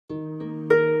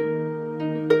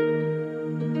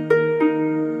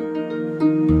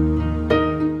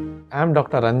I am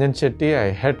Dr. Ranjan Shetty. I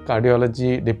head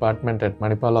cardiology department at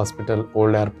Manipal Hospital,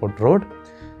 Old Airport Road.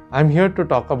 I am here to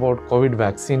talk about COVID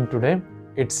vaccine today.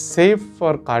 It's safe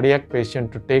for cardiac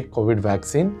patient to take COVID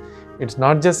vaccine. It's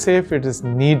not just safe, it is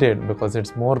needed because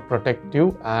it's more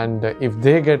protective, and if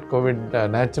they get COVID,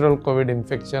 natural COVID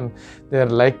infection, they are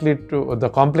likely to, the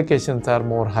complications are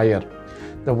more higher.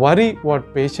 The worry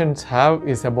what patients have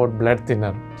is about blood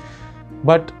thinner.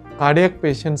 But cardiac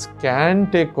patients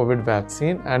can take COVID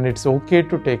vaccine and it's okay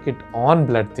to take it on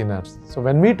blood thinners. So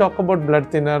when we talk about blood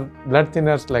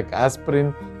thinners like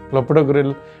aspirin,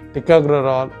 clopidogrel,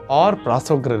 ticagrelor or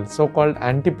prasugrel, so-called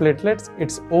antiplatelets,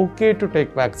 it's okay to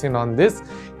take vaccine on this.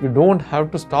 You don't have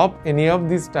to stop any of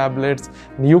these tablets.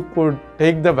 You could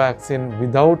take the vaccine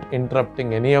without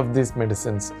interrupting any of these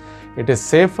medicines. It is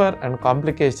safer and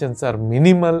complications are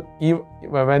minimal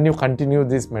when you continue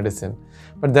this medicine.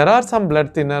 But there are some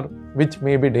blood thinner which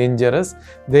may be dangerous.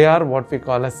 They are what we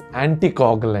call as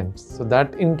anticoagulants. So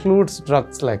that includes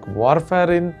drugs like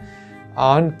warfarin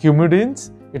and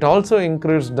coumadins. It also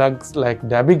includes drugs like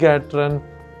dabigatran,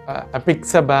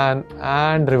 apixaban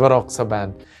and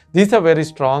rivaroxaban. These are very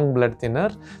strong blood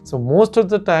thinner. So most of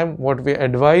the time what we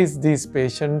advise these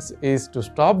patients is to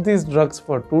stop these drugs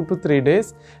for 2 to 3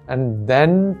 days and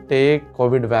then take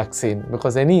COVID vaccine,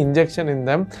 because any injection in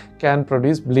them can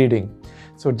produce bleeding.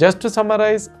 So just to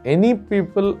summarize, any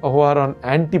people who are on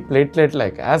antiplatelet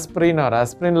like aspirin or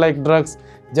aspirin-like drugs,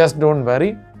 just don't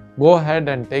worry. Go ahead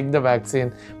and take the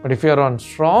vaccine. But if you are on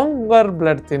stronger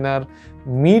blood thinner,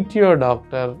 meet your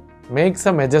doctor, make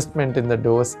some adjustment in the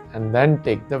dose and then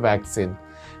take the vaccine.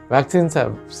 Vaccines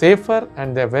are safer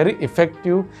and they are very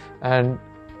effective, and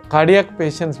cardiac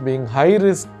patients being high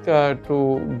risk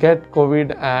to get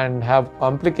COVID and have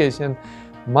complication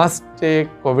must take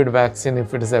COVID vaccine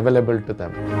if it is available to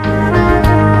them.